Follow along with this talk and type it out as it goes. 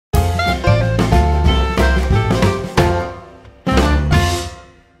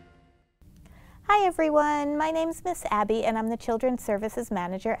Hi everyone, my name's Miss Abbey and I'm the Children's Services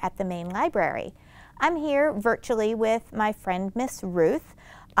Manager at the main library. I'm here virtually with my friend Miss Ruth.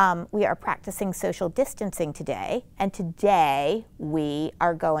 We are practicing social distancing today, and today we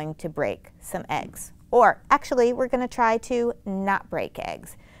are going to break some eggs. Or actually, we're going to try to not break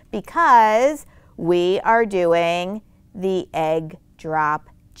eggs because we are doing the egg drop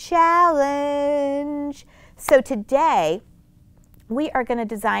challenge. So today, we are going to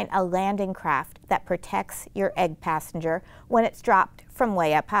design a landing craft that protects your egg passenger when it's dropped from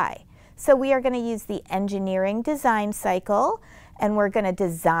way up high. So we are going to use the engineering design cycle, and we're going to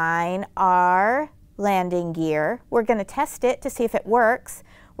design our landing gear. We're going to test it to see if it works.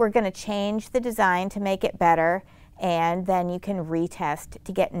 We're going to change the design to make it better, and then you can retest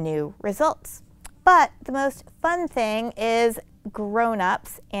to get new results. But the most fun thing is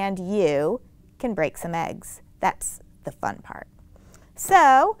grown-ups and you can break some eggs. That's the fun part.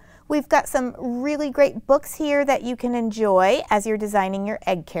 So we've got some really great books here that you can enjoy as you're designing your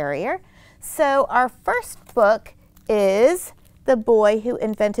egg carrier. So our first book is The Boy Who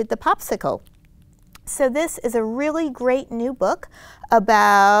Invented the Popsicle. So this is a really great new book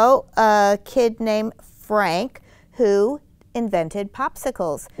about a kid named Frank who invented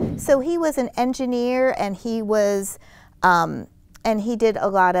popsicles. So he was an engineer, and he was and he did a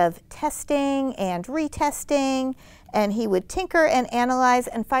lot of testing and retesting, and he would tinker and analyze,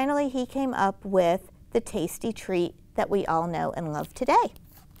 and finally he came up with the tasty treat that we all know and love today.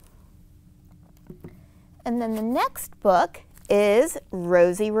 And then the next book is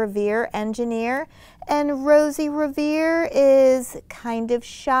Rosie Revere, Engineer. And Rosie Revere is kind of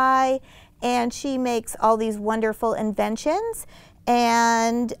shy, and she makes all these wonderful inventions,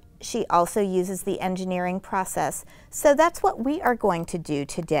 and she also uses the engineering process. So that's what we are going to do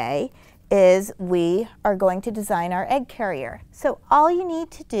today, is we are going to design our egg carrier. So all you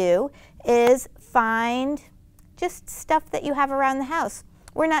need to do is find just stuff that you have around the house.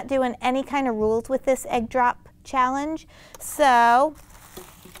 We're not doing any kind of rules with this egg drop challenge. So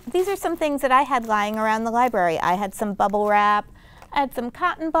these are some things that I had lying around the library. I had some bubble wrap, I had some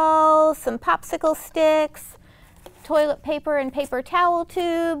cotton balls, some popsicle sticks, toilet paper and paper towel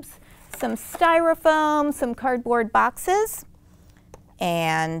tubes, some styrofoam, some cardboard boxes,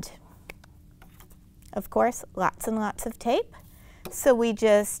 and of course, lots and lots of tape. So we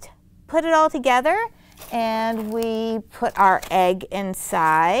just put it all together and we put our egg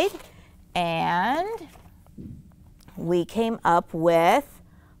inside, and we came up with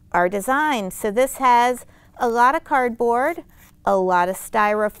our design. So this has a lot of cardboard, a lot of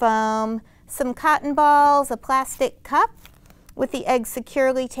styrofoam, some cotton balls, a plastic cup with the egg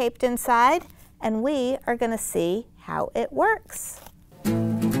securely taped inside, and we are going to see how it works.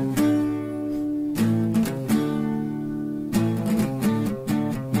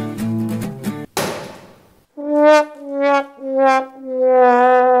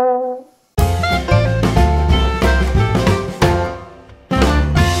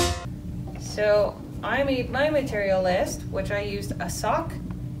 So I made my material list, which I used a sock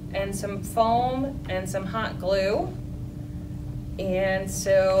and some foam and some hot glue. And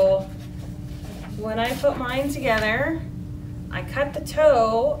so when I put mine together, I cut the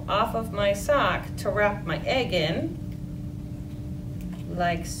toe off of my sock to wrap my egg in,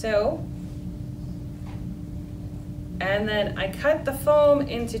 like so. And then I cut the foam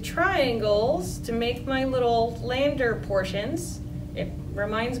into triangles to make my little lander portions. It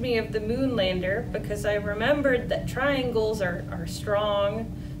reminds me of the moon lander because I remembered that triangles are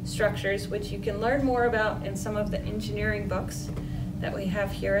strong structures, which you can learn more about in some of the engineering books that we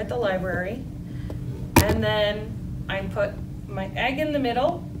have here at the library. And then I put my egg in the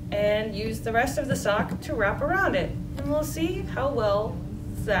middle and use the rest of the sock to wrap around it. And we'll see how well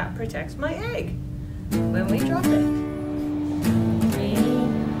that protects my egg when we drop it. 3, 2,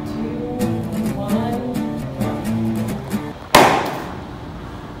 1.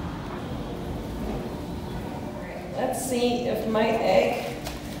 Let's see if my egg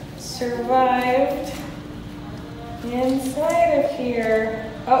survived inside of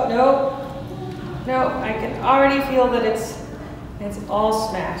here. Oh, no. No, I can already feel that it's all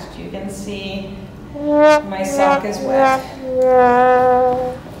smashed. You can see my sock is wet.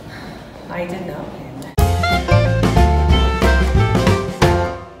 I did